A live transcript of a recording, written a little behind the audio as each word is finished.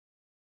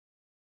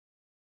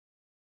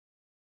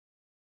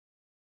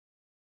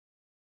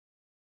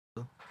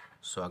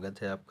स्वागत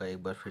है आपका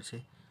एक बार फिर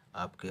से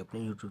आपके अपने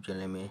YouTube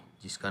चैनल में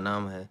जिसका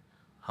नाम है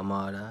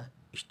हमारा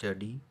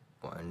स्टडी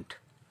पॉइंट।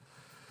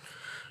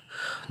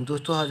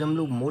 दोस्तों आज हम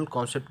लोग मोल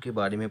कॉन्सेप्ट के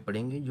बारे में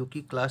पढ़ेंगे जो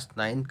कि क्लास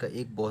 9 का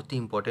एक बहुत ही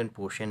इम्पोर्टेंट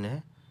पोर्शन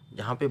है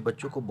जहाँ पे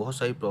बच्चों को बहुत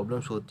सारी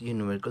प्रॉब्लम्स होती है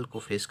न्यूमेरिकल को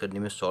फेस करने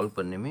में, सॉल्व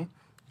करने में।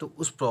 तो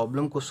उस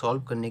प्रॉब्लम को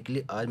सॉल्व करने के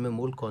लिए आज मैं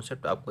मोल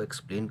कॉन्सेप्ट आपको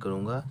एक्सप्लेन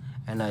करूँगा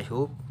एंड आई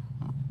होप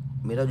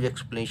मेरा जो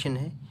एक्सप्लेनेशन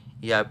है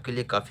ये आपके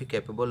लिए काफ़ी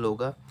कैपेबल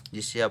होगा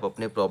जिससे आप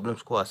अपने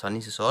प्रॉब्लम्स को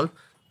आसानी से सॉल्व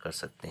कर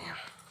सकते हैं।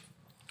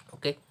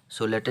 Okay,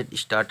 so let us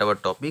start our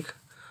topic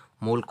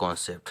mole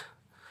concept.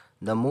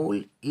 The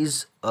mole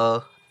is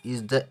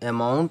the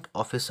amount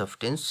of a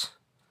substance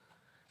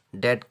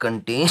that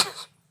contains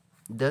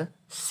the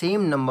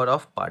same number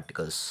of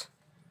particles.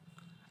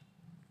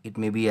 It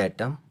may be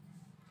atom,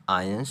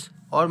 ions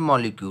or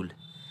molecule,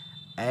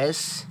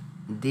 as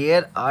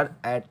there are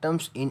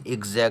atoms in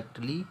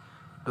exactly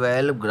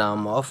 12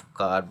 gram of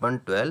carbon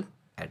 12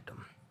 atom.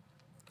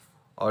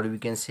 Or we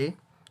can say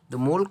the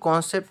mole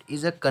concept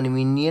is a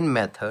convenient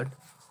method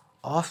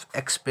of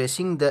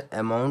expressing the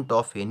amount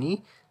of any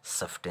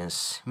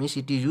substance. Means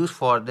it is used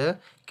for the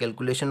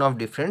calculation of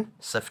different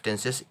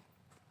substances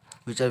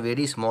which are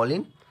very small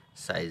in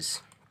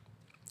size.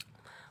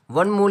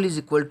 1 mole is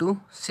equal to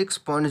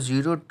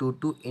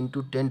 6.022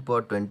 into 10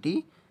 power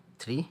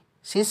 23.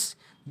 Since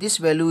this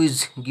value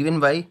is given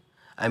by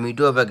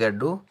Amito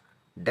Avogadro,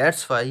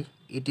 that's why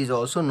it is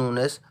also known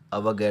as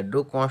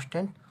Avogadro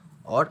constant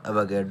or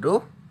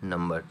Avogadro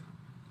number.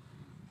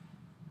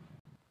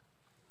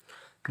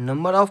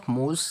 Number of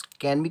moles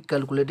can be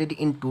calculated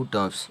in two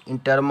terms, in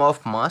term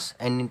of mass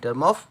and in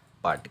term of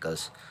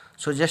particles.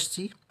 So just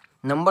see,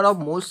 number of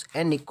moles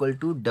N equal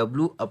to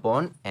W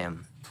upon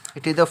M.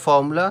 It is the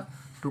formula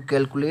to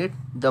calculate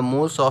the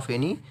moles of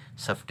any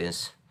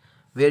substance,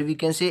 where we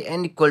can say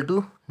N equal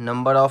to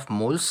number of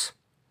moles,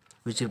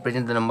 which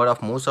represent the number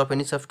of moles of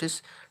any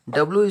substance.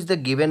 W is the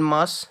given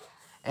mass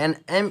and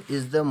M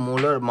is the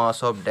molar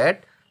mass of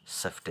that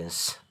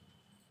substance.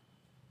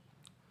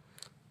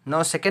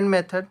 Now second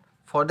method,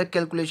 for the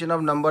calculation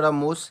of number of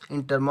moles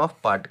in term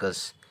of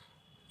particles,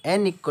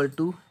 N equal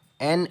to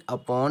N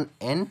upon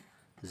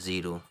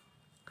N0,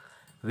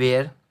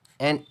 where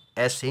N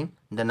as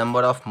the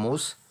number of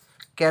moles,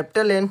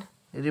 capital N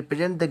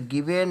represent the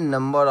given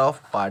number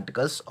of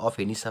particles of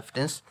any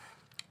substance,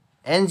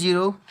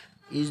 N0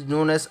 is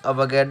known as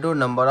Avogadro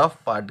number of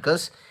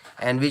particles,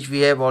 and which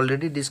we have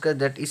already discussed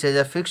that it has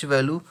a fixed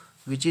value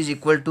which is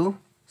equal to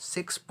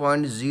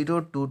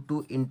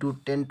 6.022 into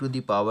 10 to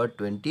the power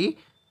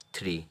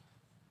 23.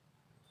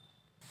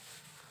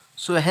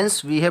 So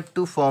hence we have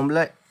two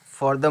formula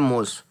for the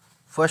moles.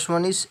 First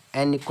one is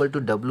N equal to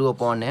W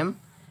upon M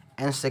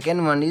and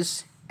second one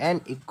is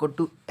N equal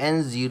to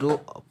N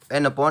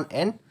upon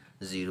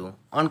N0.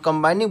 On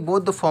combining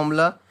both the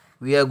formula,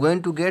 we are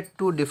going to get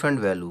two different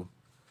value.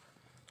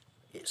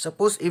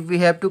 Suppose if we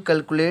have to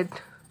calculate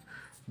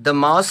the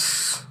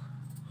mass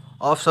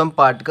of some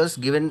particles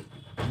given,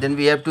 then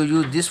we have to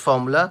use this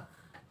formula.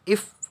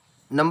 If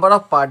number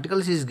of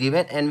particles is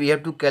given and we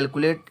have to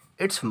calculate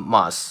its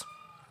mass.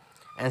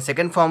 And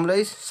second formula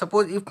is,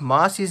 suppose if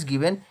mass is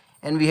given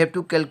and we have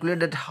to calculate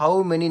that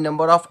how many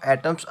number of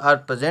atoms are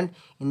present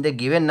in the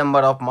given number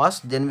of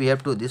mass, then we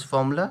have to this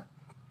formula.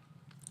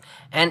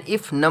 And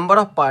if number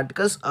of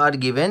particles are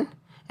given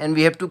and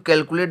we have to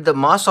calculate the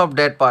mass of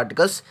that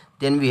particles,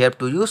 then we have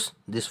to use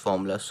this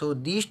formula. So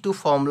these two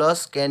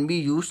formulas can be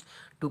used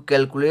to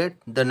calculate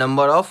the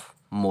number of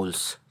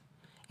moles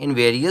in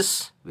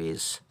various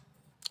ways.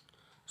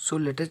 So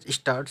let us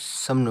start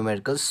some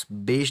numericals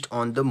based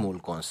on the mole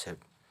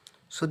concept.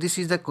 So this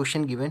is the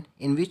question given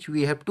in which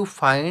we have to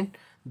find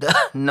the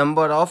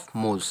number of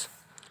moles.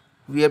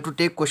 We have to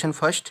take question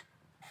first.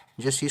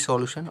 Just see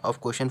solution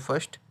of question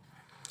first.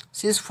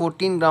 Since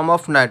 14 gram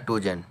of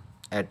nitrogen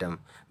atom,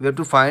 we have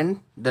to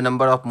find the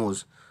number of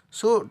moles.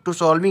 So to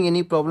solving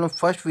any problem,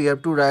 first we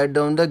have to write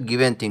down the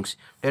given things,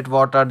 that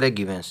what are the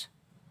givens.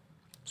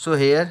 So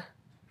here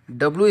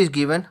W is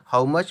given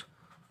how much?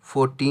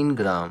 14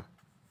 gram,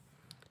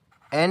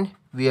 and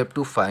we have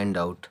to find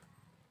out.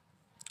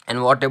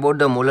 And what about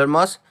the molar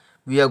mass?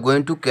 We are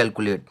going to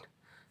calculate.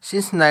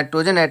 Since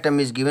nitrogen atom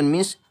is given,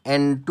 means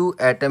N2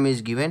 atom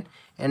is given,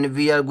 and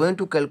we are going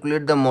to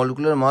calculate the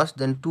molecular mass,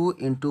 then 2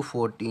 into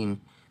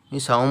 14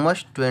 means how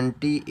much?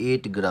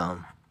 28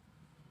 gram.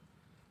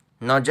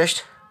 Now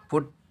just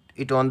put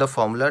it on the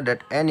formula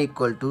that N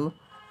equal to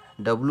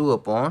W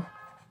upon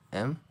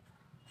M.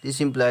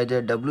 This implies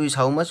that W is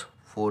how much?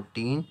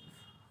 14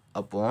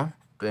 upon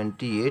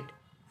 28.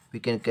 We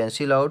can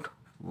cancel out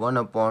 1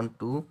 upon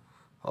 2,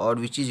 or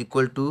which is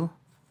equal to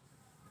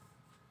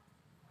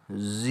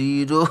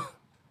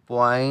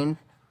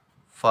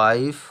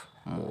 0.5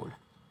 mole,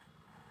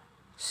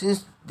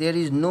 since there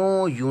is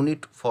no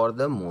unit for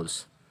the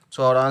moles.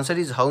 So our answer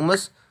is how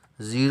much?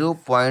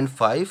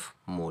 0.5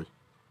 mole.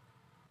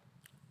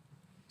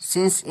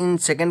 Since in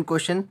second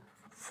question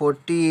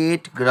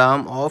 48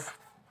 gram of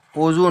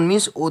ozone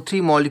means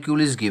O3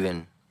 molecule is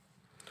given,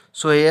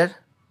 so here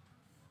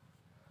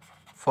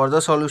for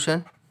the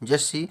solution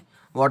just see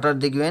What are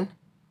they given?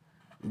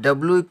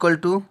 W equal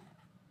to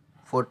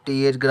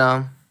 48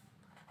 gram,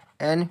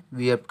 and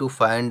we have to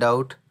find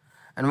out.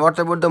 And what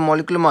about the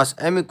molecular mass?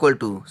 M equal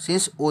to,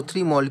 since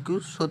O3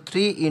 molecules, so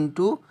 3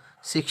 into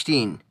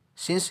 16,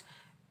 since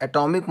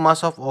atomic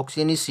mass of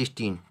oxygen is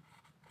 16,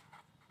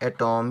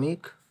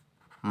 atomic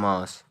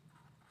mass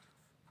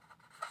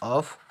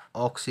of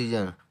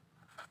oxygen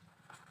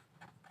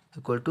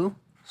equal to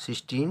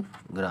 16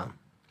 gram.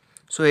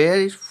 So here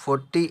is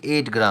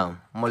 48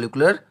 gram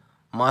molecular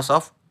mass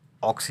of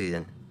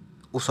oxygen,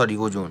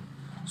 ozone.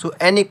 So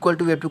N equal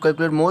to, we have to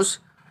calculate moles,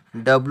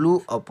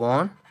 W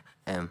upon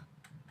M.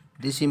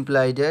 This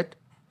implies that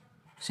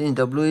since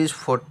W is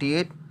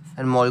 48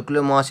 and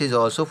molecular mass is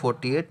also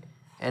 48,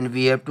 and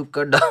we have to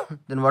cut down,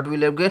 then what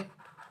will have get?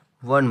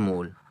 1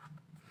 mole.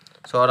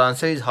 So our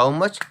answer is how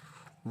much?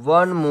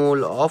 1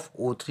 mole of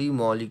O3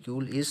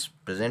 molecule is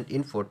present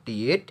in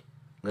 48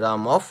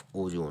 gram of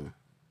ozone.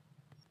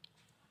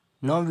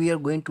 Now we are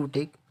going to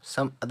take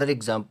some other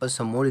examples,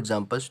 some more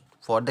examples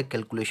for the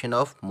calculation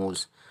of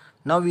moles.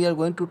 Now we are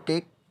going to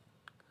take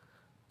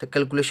the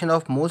calculation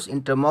of moles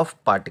in terms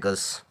of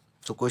particles.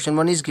 So question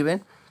 1 is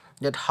given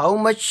that how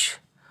much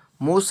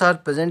moles are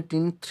present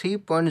in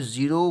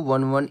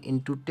 3.011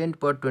 into 10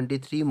 power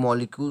 23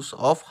 molecules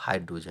of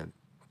hydrogen.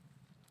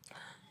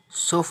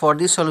 So for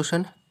this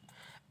solution,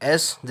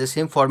 as the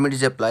same format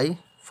is applied,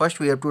 first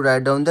we have to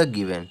write down the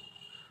given.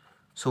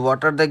 So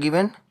what are the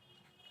given?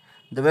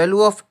 The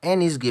value of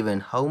N is given.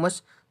 How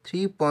much?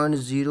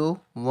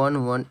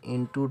 3.011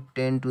 into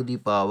 10 to the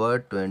power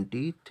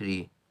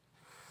 23.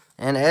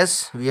 And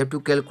as we have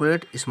to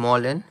calculate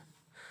small n.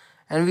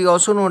 And we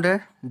also know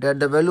that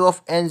the value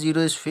of N0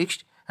 is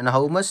fixed. And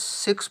how much?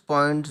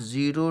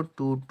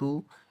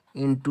 6.022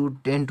 into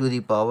 10 to the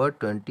power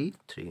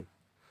 23.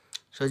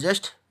 So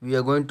just we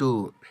are going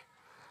to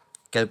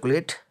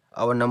calculate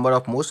our number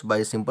of moles by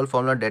a simple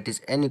formula, that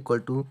is N equal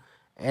to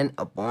N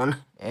upon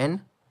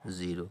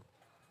N0.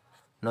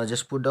 Now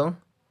just put down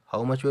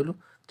how much value?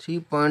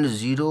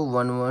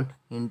 3.011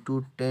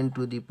 into 10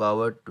 to the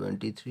power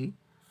 23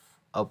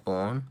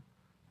 upon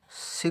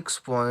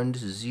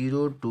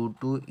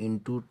 6.022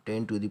 into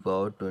 10 to the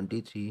power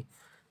 23.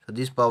 So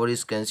this power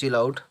is cancelled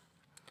out,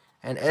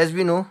 and as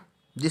we know,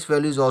 this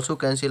value is also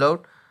cancelled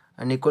out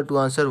and equal to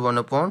answer 1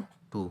 upon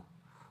 2,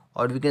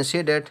 or we can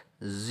say that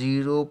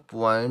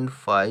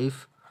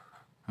 0.5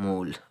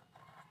 mole.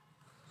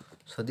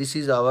 So this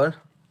is our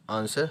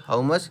answer.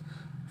 How much?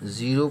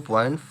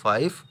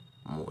 0.5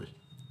 mole.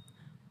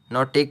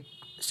 Now take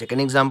second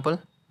example.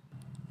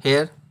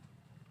 Here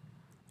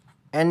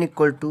N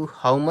equal to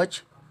how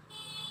much?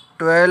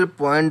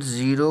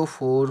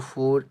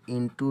 12.044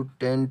 into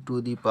 10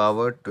 to the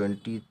power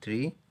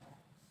 23.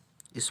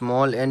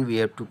 Small n we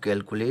have to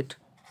calculate.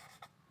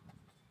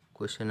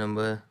 Question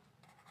number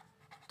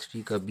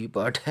 3 का B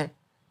part है,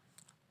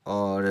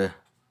 और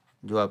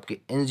जो आपके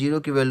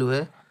N0 की value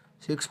है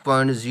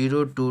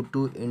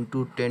 6.022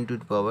 into 10 to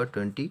the power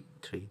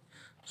 23.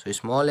 So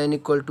small n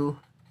equal to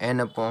n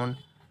upon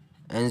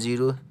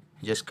N0.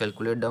 Just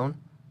calculate down.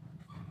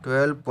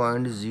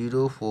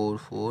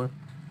 12.044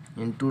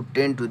 into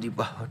 10 to the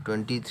power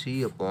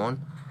 23 upon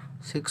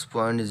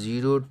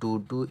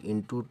 6.022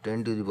 into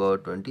 10 to the power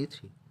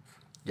 23.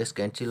 Just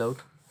cancel out.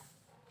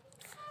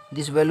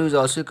 This value is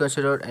also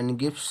considered and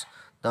gives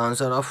the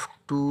answer of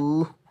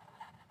 2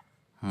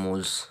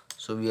 moles.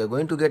 So we are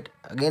going to get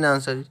again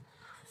answer is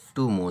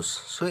 2 moles.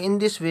 So in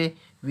this way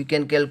we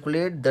can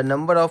calculate the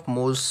number of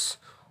moles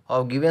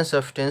of given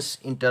substance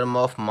in terms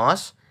of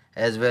mass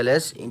as well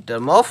as in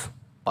terms of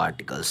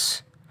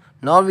particles.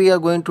 Now we are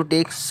going to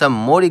take some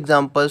more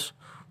examples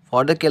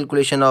for the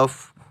calculation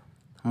of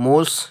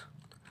moles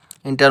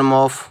in terms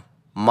of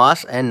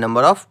mass and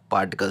number of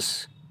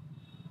particles.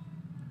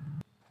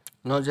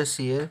 Now just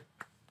see here,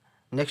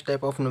 next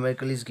type of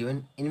numerical is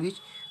given in which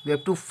we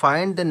have to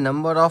find the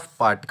number of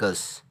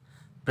particles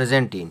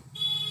present in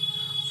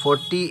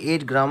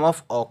 48 gram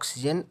of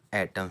oxygen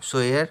atom.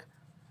 So here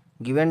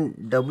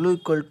given W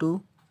equal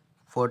to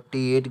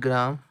 48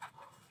 gram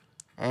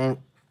and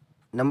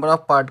number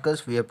of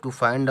particles we have to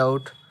find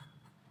out.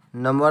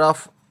 Number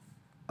of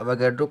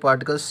Avogadro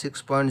particles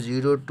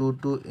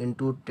 6.022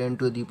 into 10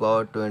 to the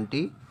power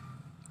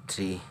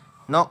 23.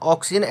 Now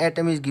oxygen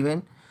atom is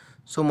given.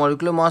 So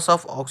molecular mass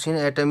of oxygen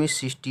atom is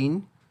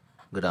 16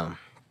 gram.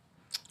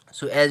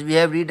 So as we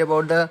have read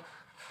about the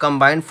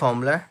combined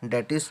formula,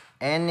 that is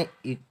N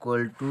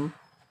equal to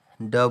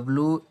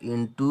W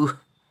into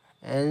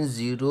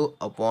N0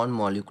 upon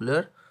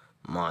molecular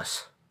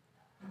mass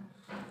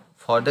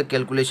for the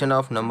calculation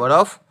of number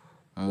of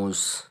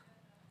moles.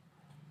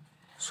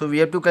 So we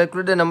have to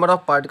calculate the number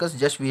of particles.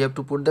 Just we have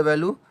to put the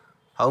value.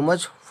 How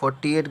much?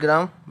 48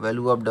 gram,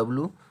 value of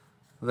W,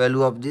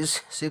 value of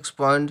this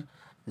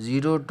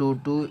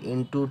 6.022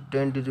 into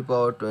 10 to the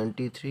power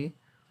 23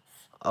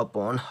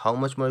 upon how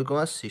much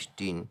molecular mass?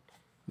 16,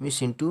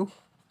 means into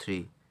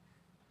 3.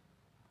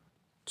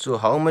 So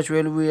how much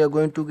value we are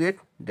going to get?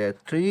 That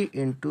 3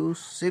 into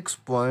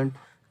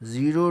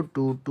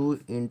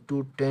 6.022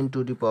 into 10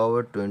 to the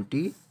power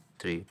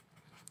 23.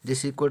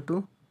 This equal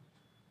to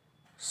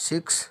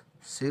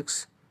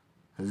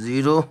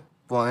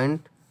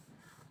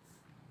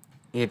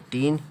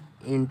 660.18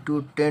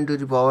 into 10 to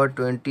the power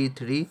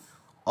 23,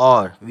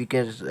 or we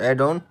can add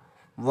on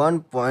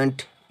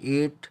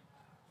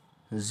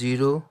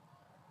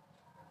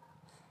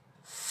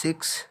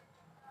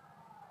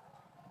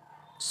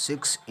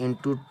 1.8066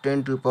 into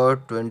 10 to the power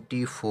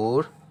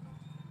 24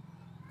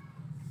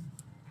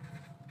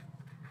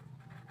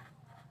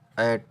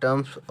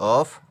 atoms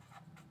of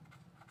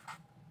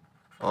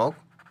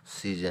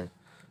oxygen.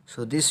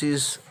 So this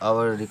is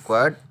our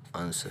required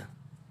answer.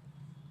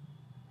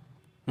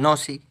 Now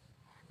see,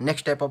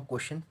 next type of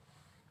question.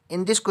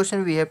 In this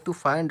question we have to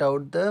find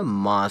out the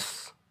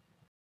mass.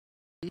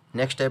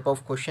 Next type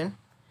of question.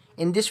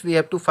 In this we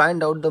have to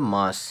find out the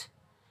mass.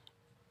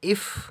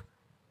 If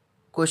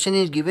question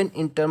is given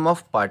in term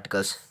of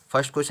particles,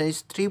 first question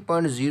is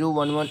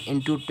 3.011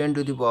 into 10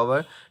 to the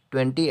power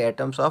 20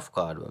 atoms of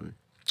carbon.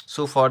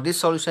 So for this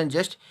solution,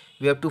 just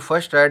we have to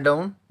first write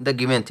down the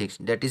given things,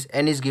 that is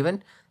n is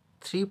given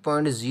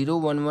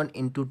 3.011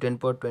 into 10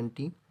 power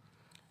 20,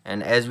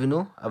 and as we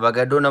know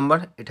Avogadro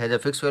number, it has a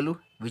fixed value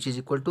which is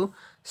equal to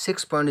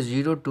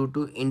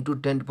 6.022 into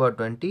 10 power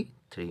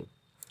 23.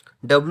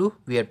 W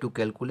we have to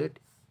calculate.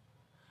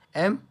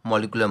 M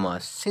molecular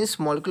mass, since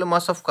molecular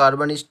mass of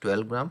carbon is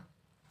 12 gram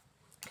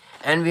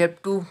and we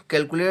have to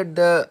calculate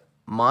the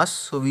mass,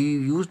 so we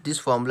use this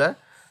formula,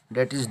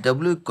 that is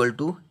W equal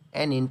to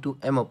N into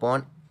M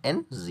upon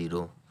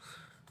N0,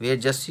 where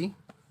just see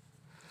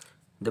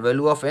the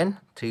value of N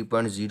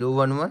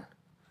 3.011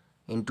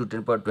 into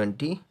 10 power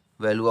 20,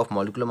 value of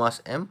molecular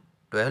mass M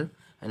 12,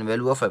 and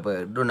value of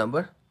Avogadro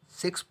number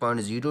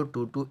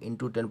 6.022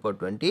 into 10 power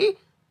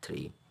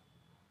 23.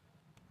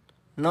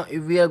 Now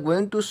if we are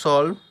going to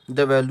solve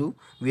the value,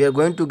 we are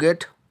going to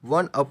get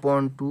 1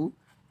 upon 2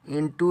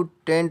 into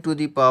 10 to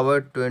the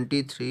power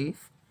 23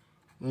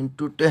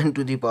 into 10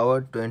 to the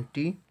power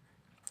 20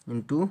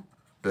 into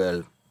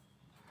 12.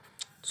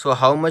 So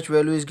how much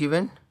value is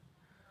given?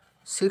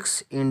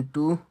 6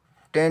 into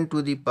 10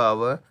 to the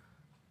power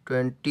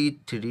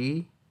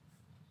 23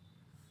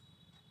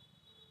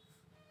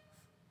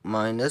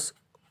 minus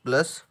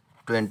plus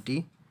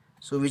 20,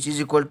 so which is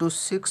equal to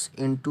 6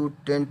 into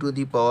 10 to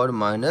the power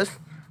minus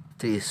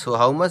 3. So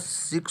how much?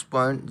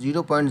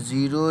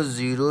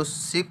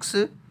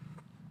 0.006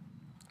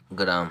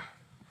 gram.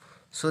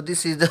 So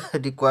this is the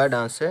required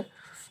answer,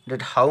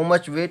 that how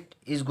much weight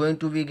is going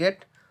to be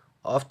get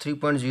of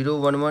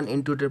 3.011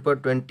 into 10 power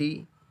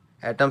 20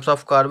 atoms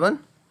of carbon?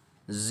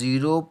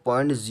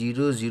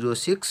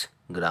 0.006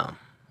 gram.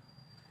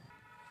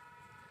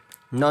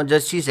 Now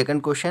just see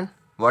second question.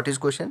 What is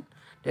question?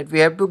 That we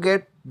have to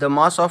get the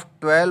mass of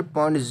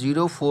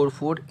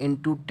 12.044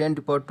 into 10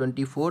 to the power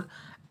 24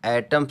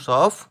 atoms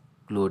of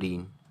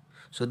chlorine.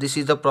 So this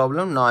is the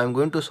problem. Now I am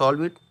going to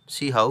solve it.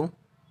 See how.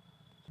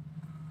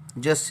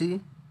 Just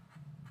see,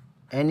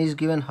 N is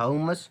given how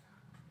much?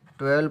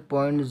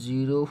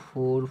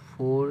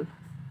 12.044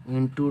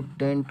 into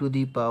 10 to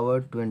the power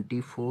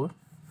 24.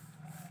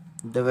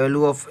 The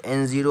value of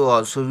N0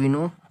 also we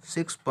know,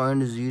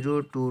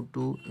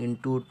 6.022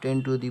 into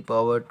 10 to the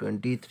power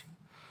 23.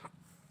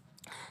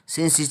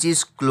 Since it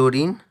is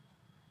chlorine,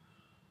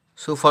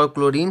 so for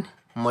chlorine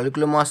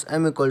molecular mass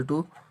M equal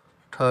to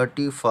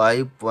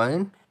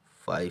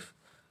 35.5,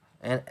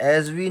 and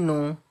as we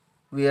know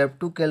we have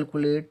to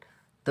calculate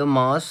the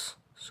mass,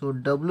 so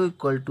W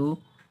equal to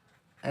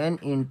N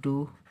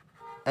into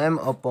M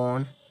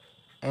upon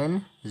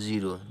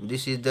N0.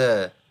 This is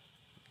the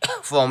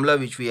formula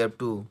which we have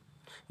to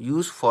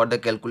use for the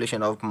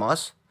calculation of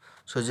mass.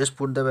 So just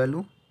put the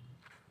value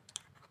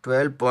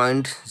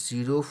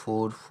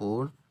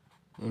 12.044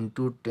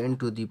 into 10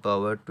 to the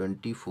power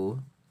 24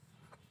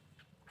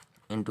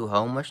 into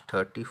how much?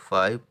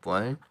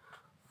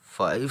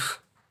 35.5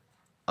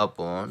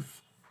 upon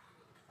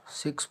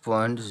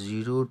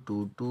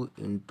 6.022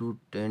 into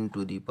 10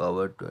 to the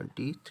power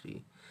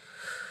 23.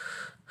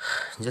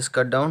 Just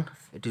cut down,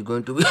 it is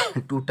going to be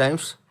 2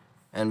 times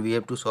and we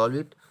have to solve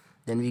it.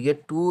 Then we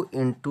get 2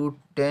 into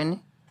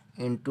 10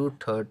 into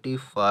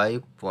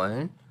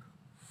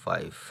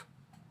 35.5,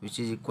 which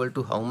is equal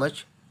to how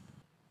much?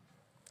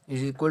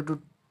 Is equal to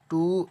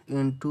 2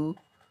 into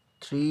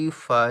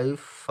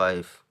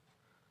 355,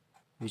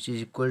 which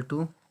is equal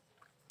to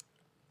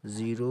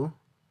 0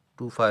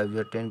 2 5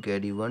 या 10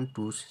 carry 1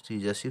 2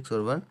 3 6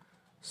 or 1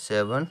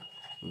 7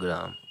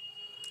 gram.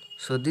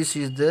 So this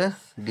is the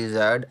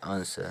desired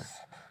answer,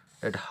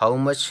 that how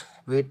much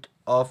weight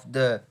of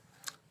the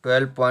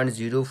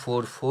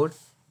 12.044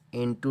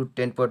 into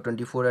 10 power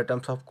 24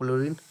 atoms of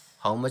chlorine,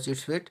 how much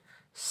its weight?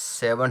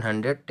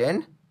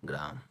 710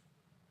 gram.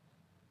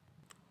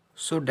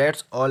 So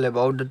that's all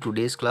about the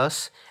today's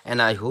class,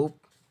 and I hope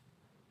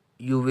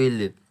you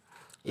will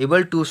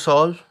able to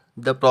solve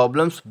the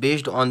problems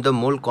based on the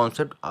mole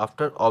concept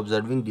after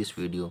observing this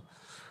video.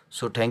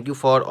 So thank you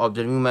for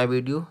observing my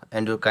video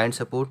and your kind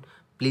support.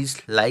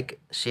 Please like,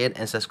 share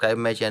and subscribe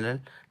my channel,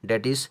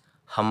 that is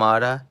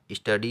Hamara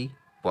Study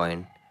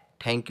Point.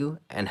 Thank you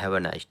and have a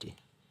nice day.